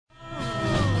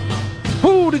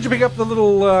did you pick up the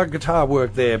little guitar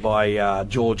work there by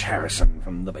George Harrison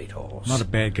from the Beatles? Not a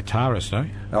bad guitarist, eh?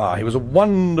 Oh, he was a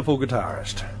wonderful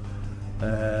guitarist.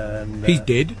 And, he's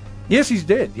dead? Yes, he's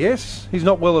dead, yes. He's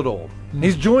not well at all.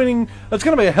 He's joining... It's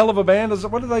going to be a hell of a band.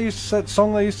 What did they used to say, that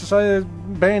song they used to say,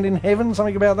 Band in Heaven,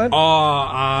 something about that?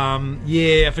 Oh,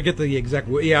 yeah, I forget the exact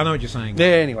word. Yeah, I know what you're saying. Yeah,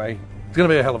 anyway, it's going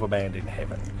to be a hell of a band in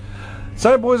heaven.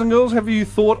 So, boys and girls, have you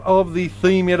thought of the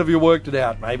theme yet? Have you worked it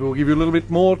out? Maybe we'll give you a little bit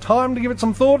more time to give it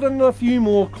some thought and a few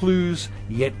more clues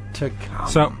yet to come.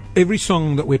 So, every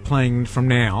song that we're playing from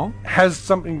now... has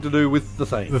something to do with the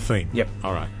theme. The theme. Yep.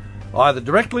 All right. Either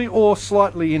directly or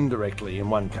slightly indirectly in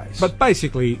one case. But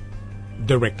basically,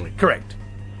 directly. Correct.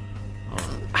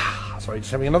 Sorry,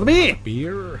 just having another beer.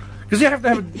 Beer? Because you have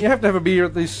to have a beer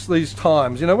at these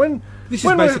times. You know, when... This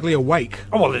is basically a wake.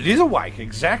 Oh, well, it is a wake,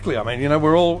 exactly. I mean, you know,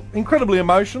 we're all incredibly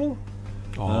emotional.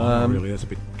 Oh, really? That's a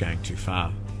bit going too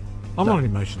far. I'm not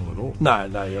emotional at all.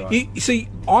 No, you're right. You see,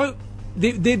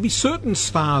 there'd be certain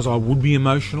stars I would be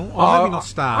emotional. Maybe not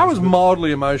stars. I was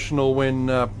mildly emotional when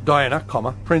Diana,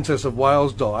 Princess of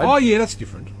Wales, died. Oh, yeah, that's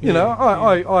different. You know,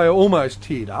 I almost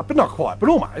teared up, but not quite, but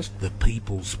almost. The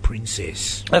People's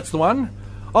Princess. That's the one.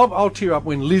 I'll tear up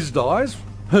when Liz dies.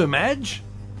 Her Madge.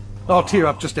 I'll tear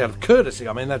up just out of courtesy.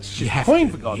 I mean, she's Queen,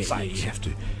 for God's sake. You have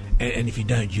to. And if you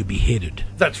don't, you'll be headed.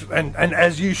 And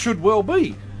as you should well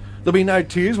be. There'll be no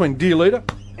tears when dear leader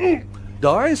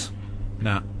dies.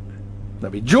 No.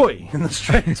 There'll be joy in the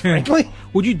streets, frankly.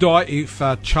 Would you die if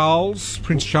Prince Charles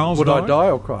died? Would I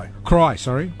die or cry? Cry,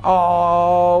 sorry.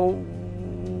 Oh...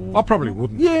 I probably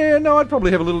wouldn't. Yeah, no, I'd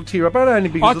probably have a little tear up, but only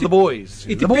because of the boys.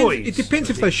 It depends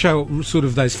if they show sort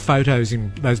of those photos,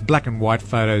 those black and white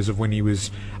photos of when he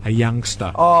was a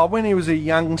youngster. Oh, when he was a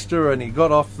youngster and he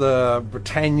got off the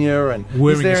Britannia and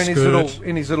wearing there a skirt.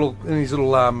 in his little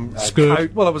skirt.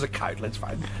 coat. Well, it was a coat. Let's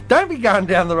face it. Don't be going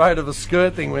down the road of a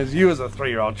skirt thing when you as a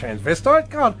 3-year-old transvestite.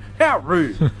 God, how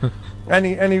rude! and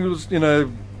he was, you know,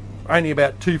 only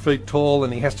about 2 feet tall,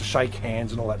 and he has to shake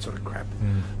hands and all that sort of crap.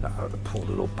 Oh, the poor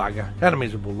little bugger. Had a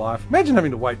miserable life. Imagine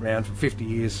having to wait around for 50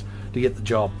 years to get the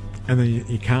job. And then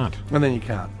you can't. And then you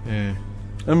can't. Yeah.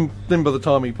 And then by the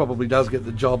time he probably does get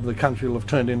the job, the country will have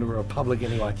turned into a republic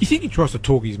anyway. Do you think he tries to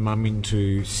talk his mum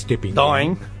into stepping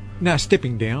Dying? down? No,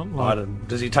 stepping down. I don't.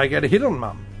 Does he take out a hit on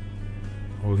mum?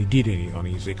 Well, he did on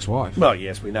his ex-wife. Well,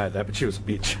 yes, we know that, but she was a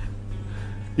bitch.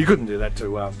 You couldn't do that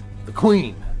to the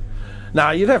Queen. No,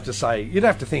 you'd have to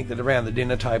think that around the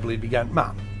dinner table he'd be going,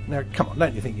 Mum, now come on,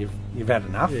 don't you think you've had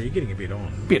enough? Yeah, you're getting a bit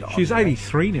on. She's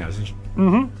 83 now, isn't she?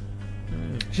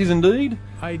 Mm-hmm. She's indeed.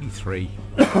 83.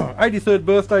 83rd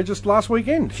birthday just last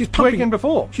weekend. She's pumping, weekend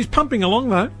before. She's pumping along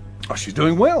though. Oh, she's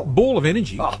doing well. Ball of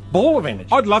energy. Oh, ball of energy.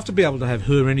 I'd love to be able to have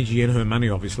her energy and her money,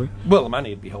 obviously. Well, the money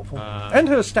would be helpful. And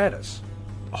her status.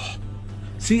 Oh.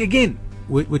 See, again,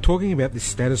 we're talking about this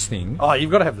status thing. Oh,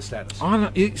 you've got to have the status. I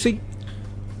know. See,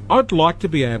 I'd like to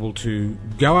be able to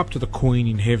go up to the Queen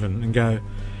in heaven and go,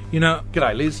 you know...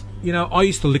 G'day, Liz. You know, I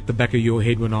used to lick the back of your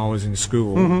head when I was in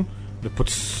school to put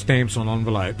stamps on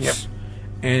envelopes. Yep.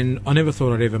 And I never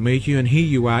thought I'd ever meet you, and here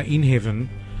you are in heaven...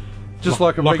 Just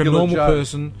like a regular normal Joe.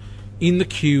 Person in the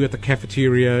queue at the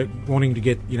cafeteria wanting to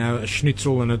get, you know, a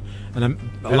schnitzel and a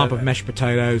lump of mashed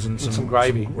potatoes and some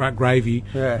gravy. Gravy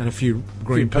and a few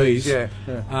green peas.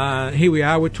 Yeah. Here we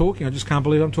are, we're talking. I just can't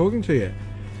believe I'm talking to you.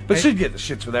 But she'd get the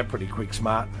shits with that pretty quick,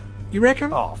 smart. You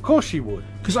reckon? Oh, of course she would.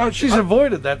 Because she's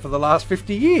avoided that for the last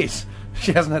 50 years.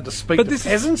 She hasn't had to speak to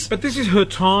peasants. But this is her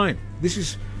time.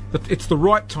 It's the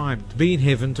right time to be in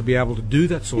heaven to be able to do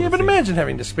that sort of thing. Yeah, but imagine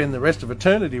having to spend the rest of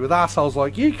eternity with assholes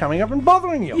like you coming up and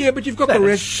bothering you. Yeah, but you've got the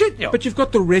rest. But you've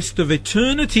got the rest of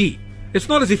eternity. It's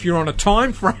not as if you're on a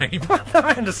time frame.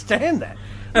 I understand that.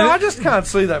 No, I just can't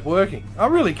see that working. I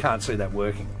really can't see that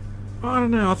working. I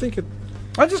don't know.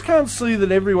 I just can't see that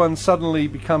everyone suddenly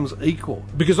becomes equal.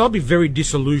 Because I'd be very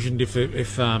disillusioned if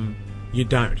you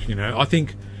don't. You know,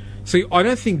 I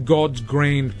don't think God's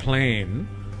grand plan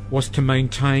was to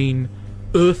maintain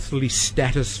earthly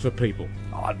status for people.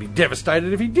 Oh, I'd be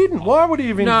devastated if he didn't. Why would he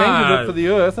have invented it for the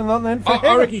earth and not then for heaven?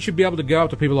 I reckon you should be able to go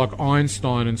up to people like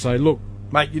Einstein and say, look...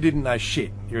 Mate, you didn't know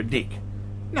shit. You're a dick.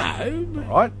 No.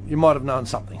 Right? You might have known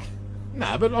something.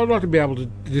 No, but I'd like to be able to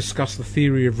discuss the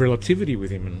theory of relativity with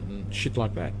him and shit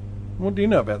like that. What do you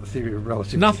know about the theory of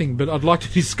relativity? Nothing, but I'd like to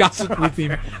discuss it with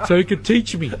him so he could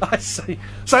teach me. I see.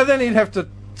 So then he'd have to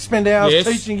spend hours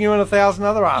teaching you and 1,000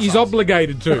 other assholes. He's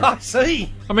obligated to. I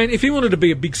see. I mean, if he wanted to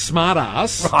be a big smart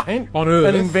ass on Earth...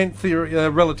 And invent theory,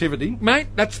 relativity. Mate,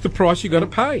 that's the price you got to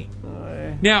pay.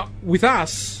 Now, with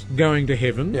us going to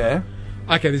heaven... Yeah.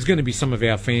 Okay, there's going to be some of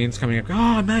our fans coming up.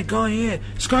 Oh, mate, guy, yeah,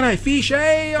 Scotto Fish,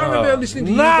 hey, I remember listening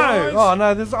to you guys.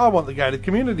 No, I want the gated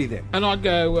community then. And I'd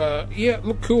go, yeah,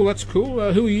 look, cool, that's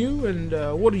cool. Who are you, and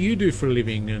what do you do for a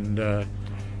living? And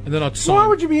then I'd sign. Why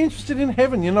would you be interested in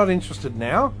heaven? You're not interested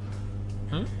now.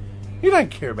 Huh? You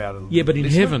don't care about it. Yeah, but in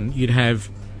heaven you'd have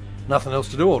nothing else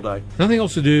to do all day. Nothing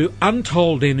else to do.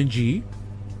 Untold energy.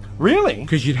 Really?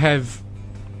 Because you'd have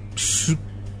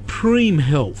supreme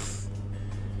health.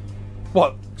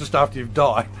 What? Just after you've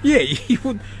died? Yeah, you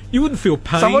wouldn't feel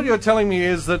pain. So what you're telling me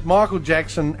is that Michael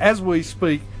Jackson, as we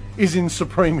speak, is in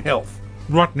supreme health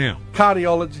right now.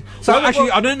 Cardiology. So well,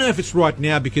 actually, I don't know if it's right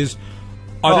now because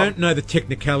I don't know the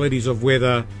technicalities of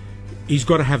whether he's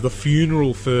got to have the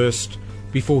funeral first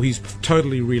before he's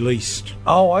totally released.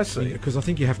 Oh, I see. Because I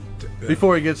think you have to...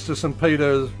 before he gets to St.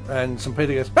 Peter's and St.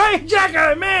 Peter goes, "Hey,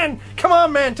 Jacko, man! Come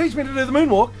on, man! Teach me to do the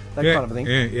moonwalk." That kind of a thing.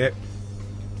 Yeah.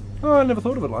 Oh, I never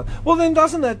thought of it like that. Well, then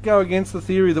doesn't that go against the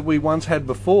theory that we once had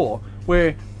before,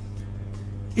 where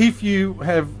if you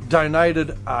have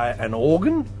donated an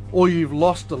organ or you've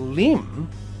lost a limb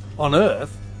on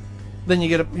Earth, then you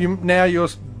get it. Now you're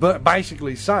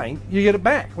basically saying you get it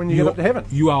back when you get up to heaven.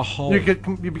 You are whole. You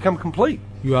become complete.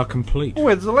 You are complete. Well,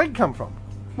 where does the leg come from?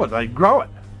 What, do they grow it?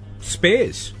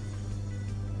 Spares.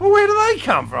 Well, where do they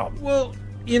come from? Well,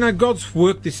 you know, God's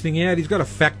worked this thing out. He's got a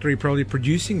factory probably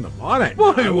producing them. I don't know.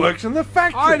 Well, who works in the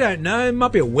factory? I don't know. It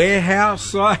might be a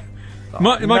warehouse. I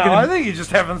think you just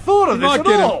haven't thought of this at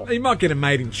all. He might get it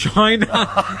made in China.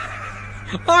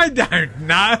 I don't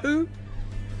know.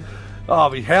 Oh,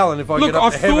 I'll be howling if I get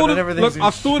up to heaven and everything's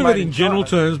I've thought of it in general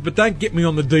terms, but don't get me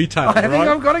on the detail. I think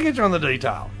I've got to get you on the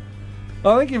detail.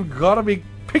 I think you've got to be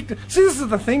picked. See, this is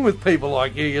the thing with people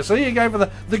like you. You see, you go for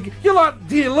the you're like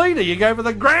dear leader. You go for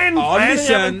the grand plan and you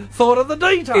haven't thought of the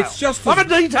detail. It's just I'm a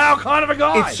detail kind of a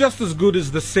guy. It's just as good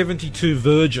as the 72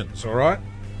 virgins, all right?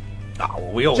 Oh,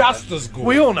 well, we all just know, as good.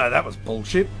 We all know that was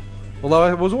bullshit. Although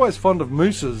I was always fond of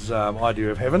Moose's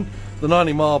idea of heaven, the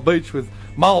 90-mile beach with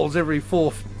moles every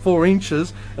 4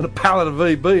 inches and a pallet of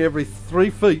VB every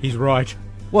 3 feet. He's right.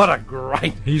 What a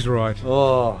great. He's right.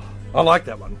 Oh, I like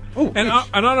that one. Ooh, and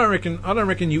I don't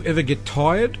reckon you ever get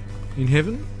tired in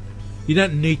heaven. You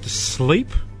don't need to sleep.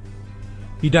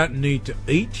 You don't need to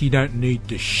eat. You don't need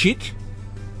to shit.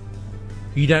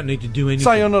 You don't need to do anything.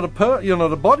 So you're not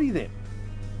a body then.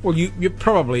 Well, you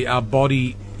probably are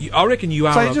body. I reckon you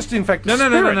are. So you're just in fact no,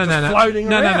 floating around. No.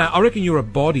 I reckon you're a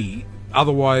body.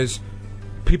 Otherwise,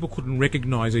 people couldn't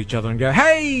recognise each other and go,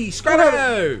 "Hey,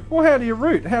 Scotto!" Well, how do you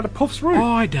root? How do puffs root?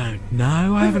 I don't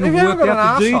know. I haven't worked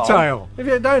out the detail. If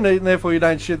you don't eat and therefore you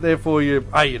don't shit, therefore you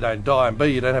don't die, and B,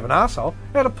 you don't have an arsehole,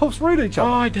 how do puffs root each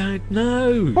other? I don't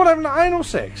know. What happened to anal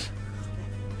sex?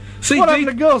 See, what happened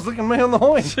to girls licking me on the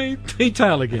hoin? See,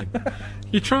 detail again.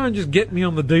 You try and just get me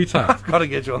on the detail. I've got to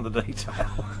get you on the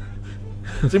detail.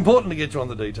 It's important to get you on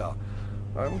the detail.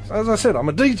 As I said, I'm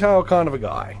a detail kind of a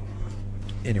guy.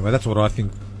 Anyway, that's what I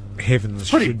think heavens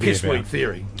pretty should be piss about. weak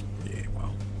theory. Yeah,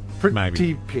 well,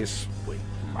 pretty piss weak,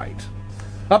 mate.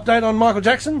 Update on Michael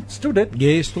Jackson? Still dead.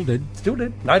 Yeah, still dead. Still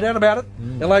dead. No doubt about it.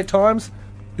 LA Times.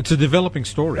 It's a developing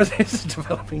story. It's a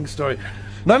developing story.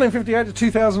 1958 to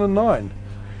 2009.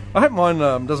 I hope mine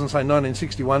doesn't say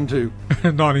 1961 to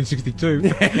 1962.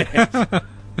 Yes.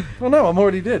 Well, no, I'm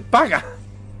already dead. Bugger.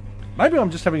 Maybe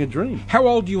I'm just having a dream. How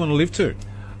old do you want to live to?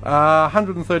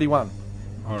 131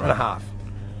 and a half.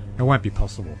 It won't be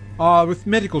possible. Oh, with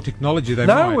medical technology, they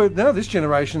might. No, this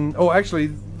generation, or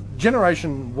actually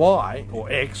Generation Y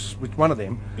or X, which one of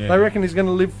them, they reckon is going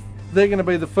to live. They're going to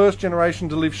be the first generation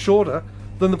to live shorter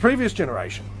than the previous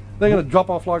generation. They're going to drop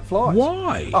off like flies.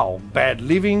 Why? Oh, bad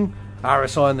living,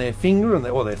 RSI in their finger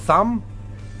or their thumb.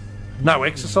 No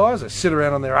exercise. They sit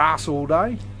around on their arse all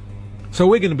day. So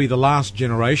we're going to be the last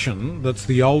generation that's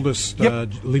the oldest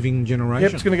living generation.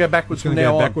 Yep, it's going to go backwards from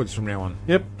now on. Backwards from now on.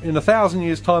 Yep, in 1,000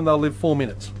 years' time, they'll live 4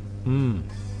 minutes.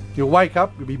 You'll wake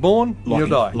up, you'll be born, and you'll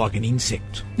die. Like an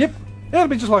insect. Yep, it'll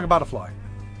be just like a butterfly.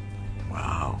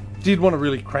 Wow. You'd want to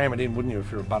really cram it in, wouldn't you,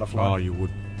 if you're a butterfly? Oh, you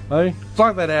would. Hey? It's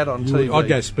like that ad on TV. I'd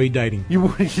go speed dating.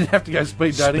 You'd have to go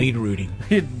speed dating. Speed rooting.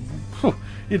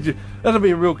 That'd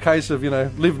be a real case of,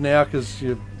 live now because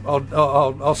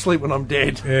I'll sleep when I'm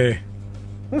dead. Yeah.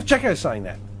 What's Jacko saying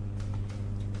that?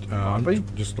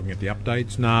 Just looking at the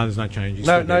updates. No, there's no changes.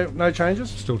 No changes?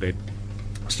 Still dead.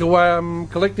 Still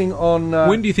collecting on...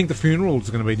 when do you think the funeral's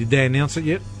going to be? Did they announce it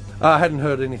yet? I hadn't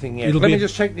heard anything yet. Let me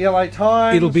just check the LA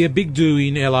Times. It'll be a big do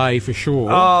in LA for sure.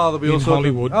 Oh, there'll be all in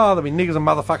Hollywood. There'll be niggers and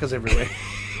motherfuckers everywhere.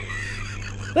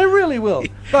 They really will.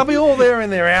 They'll be all there in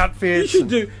their outfits.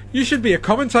 You should be a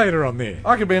commentator on there.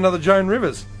 I could be another Joan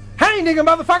Rivers. Hey, Hey, nigger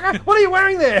motherfucker, what are you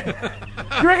wearing there?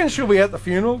 You reckon she'll be at the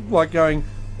funeral, like going...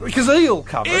 Because he'll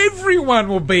cover it. Everyone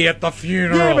will be at the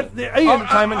funeral. Yeah, but the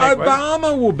Entertainment Network...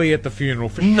 Obama will be at the funeral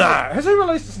for sure. No. Has he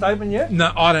released a statement yet?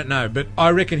 No, I don't know, but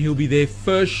I reckon he'll be there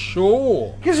for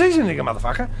sure. Because he's a nigger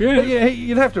motherfucker. Yeah. But yeah,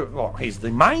 you'd have to... Well, he's the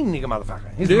main nigger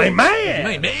motherfucker. He's the main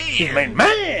man. He's the main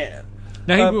man.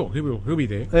 No, he will. He'll be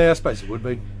there. Yeah, I suppose he would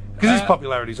be. Because his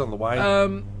popularity's on the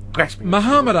way. Grasping.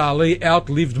 Muhammad Ali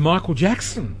outlived Michael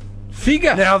Jackson.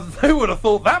 Figure. Now, who would have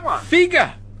thought that one?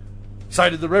 Figure. So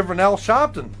did the Reverend Al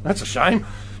Sharpton. That's a shame.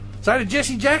 So did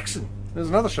Jesse Jackson. There's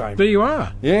another shame. There you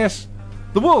are. Yes.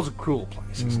 The world's a cruel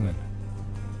place, isn't it?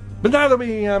 But no, there'll be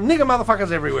nigger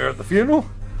motherfuckers everywhere at the funeral.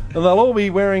 And they'll all be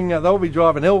wearing, they'll be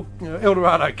driving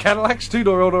Eldorado Cadillacs,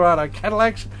 two-door Eldorado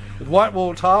Cadillacs, with white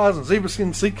wall tyres and zebra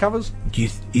skin seat covers.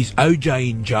 Is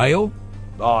OJ in jail?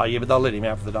 Oh, yeah, but they'll let him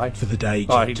out for the day. For the day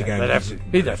he'd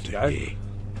have to go. Yeah.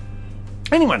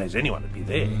 Anyone who's anyone would be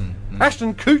there.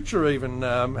 Ashton Kutcher even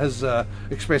has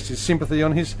expressed his sympathy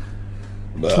on his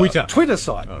Twitter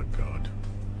site. Oh, God.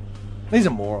 He's a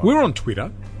moron. We're on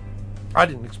Twitter. I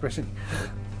didn't express any.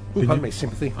 Pardon me,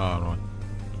 sympathy. Oh, right.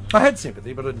 I had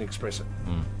sympathy, but I didn't express it.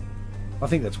 I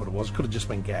think that's what it was. Could have just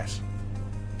been gas.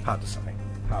 Hard to say.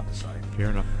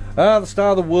 Fair enough. The star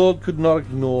of the world could not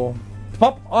ignore.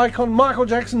 Pop icon Michael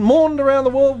Jackson mourned around the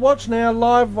world. Watch now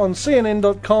live on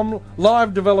CNN.com.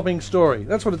 Live developing story.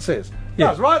 That's what it says. Yeah.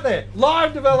 No, it's right there.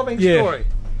 Live developing story.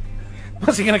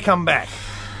 When's he going to come back?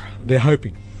 They're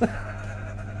hoping.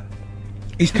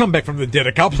 He's come back from the dead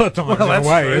a couple of times in a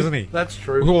way, hasn't he? That's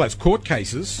true. With all those court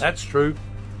cases. That's true.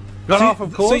 Got off,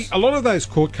 of course. See, a lot of those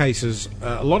court cases,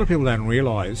 a lot of people don't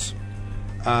realise,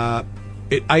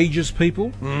 it ages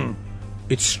people.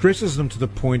 It stresses them to the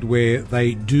point where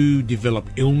they do develop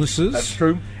illnesses. That's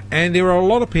true. And there are a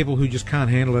lot of people who just can't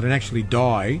handle it and actually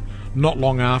die not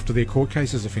long after their court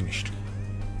cases are finished.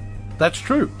 That's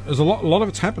true. There's a lot of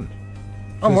it's happened.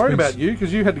 I'm worried about you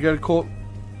because you had to go to court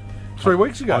 3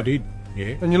 weeks ago. I did,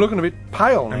 yeah. And you're looking a bit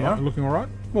pale now. Am I looking all right?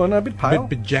 Well, no, a bit pale.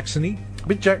 Bit Jackson-y.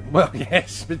 Well,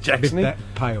 yes, a bit Jackson-y. Bit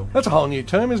that pale. That's a whole new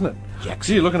term, isn't it? Jackson.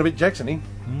 So you're looking a bit Jackson-y.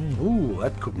 Ooh,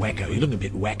 that could be Wacko. You're looking a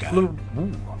bit wacko.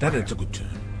 That's a good term.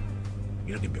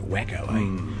 You're looking a bit wacko, eh?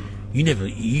 You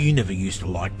never used to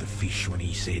like the fish when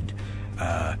he said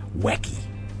wacky.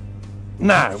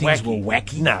 No, Things wacky. were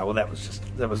wacky. No, well, that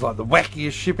was like the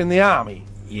wackiest ship in the army.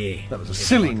 Yeah. That was a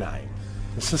silly name.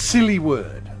 It's a silly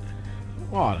word.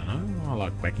 Well, I don't know. I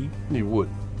like wacky. You would.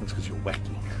 That's because you're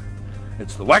wacky.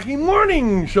 It's the Wacky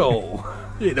Morning Show.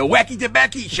 Yeah, the Wacky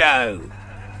Tobacco Show.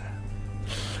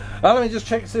 Let me just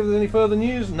check to see if there's any further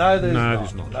news. No,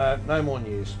 there's not. No more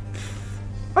news.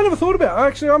 I never thought about it.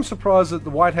 Actually, I'm surprised that the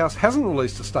White House hasn't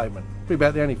released a statement. Be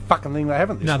about the only fucking thing they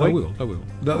haven't this week. They will.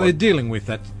 They're dealing with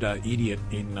that idiot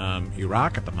in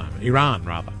Iraq at the moment. Iran,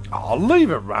 rather. Oh,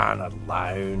 leave Iran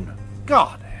alone.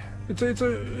 God. It's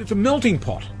a melting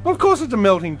pot. Well, of course it's a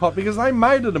melting pot because they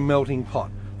made it a melting pot.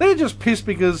 They're just pissed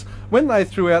because when they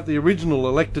threw out the original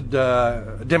elected,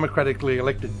 democratically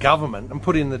elected government and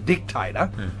put in the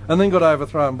dictator and then got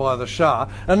overthrown by the Shah,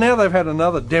 and now they've had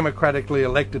another democratically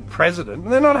elected president,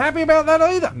 and they're not happy about that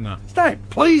either. No. It's not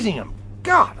pleasing them.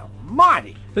 God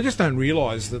almighty. They just don't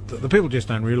realise that the people just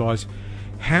don't realise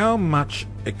how much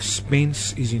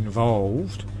expense is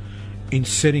involved in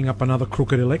setting up another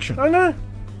crooked election. I know.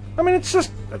 I mean, it's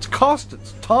cost,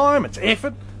 it's time, it's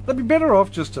effort. They'd be better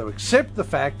off just to accept the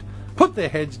fact, put their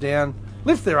heads down,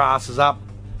 lift their asses up,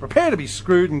 prepare to be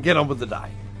screwed and get on with the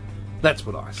day. That's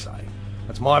what I say.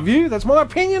 That's my view, that's my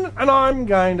opinion, and I'm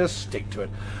going to stick to it.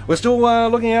 We're still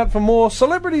looking out for more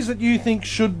celebrities that you think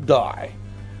should die,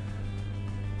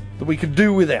 that we could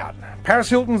do without.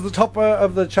 Paris Hilton's the top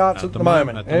of the charts at the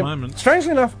moment. At the moment.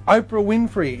 Strangely enough, Oprah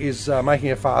Winfrey is making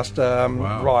a fast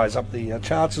rise up the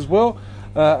charts as well,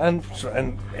 and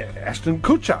Ashton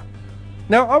Kutcher.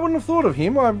 Now, I wouldn't have thought of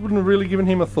him. I wouldn't have really given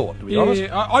him a thought, to be honest.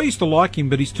 Yeah, I used to like him,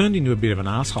 but he's turned into a bit of an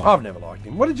asshole. I've never liked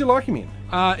him. What did you like him in?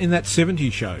 In that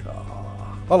 70s show.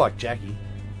 I like Jackie.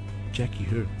 Jackie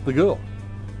who? The girl.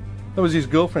 That was his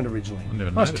girlfriend originally. I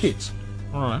never nice noticed. tits.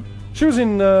 All right. She was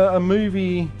in a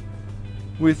movie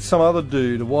with some other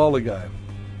dude a while ago.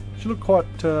 She looked quite...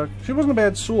 she wasn't a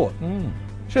bad sort.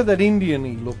 She had that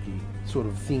Indian-y looky sort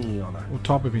of thingy on her. What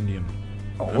type of Indian?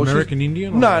 Oh, American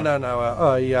Indian? No.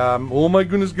 Oh my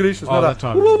goodness gracious. Oh, that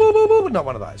type. Not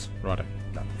one of those. Right.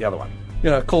 No, the other one. You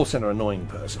know, call centre annoying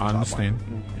person. I understand.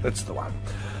 That's the one.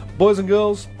 Boys and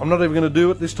girls, I'm not even going to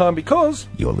do it this time because...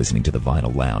 You're listening to The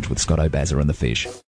Vinyl Lounge with Scott O'Bazza and the Fish.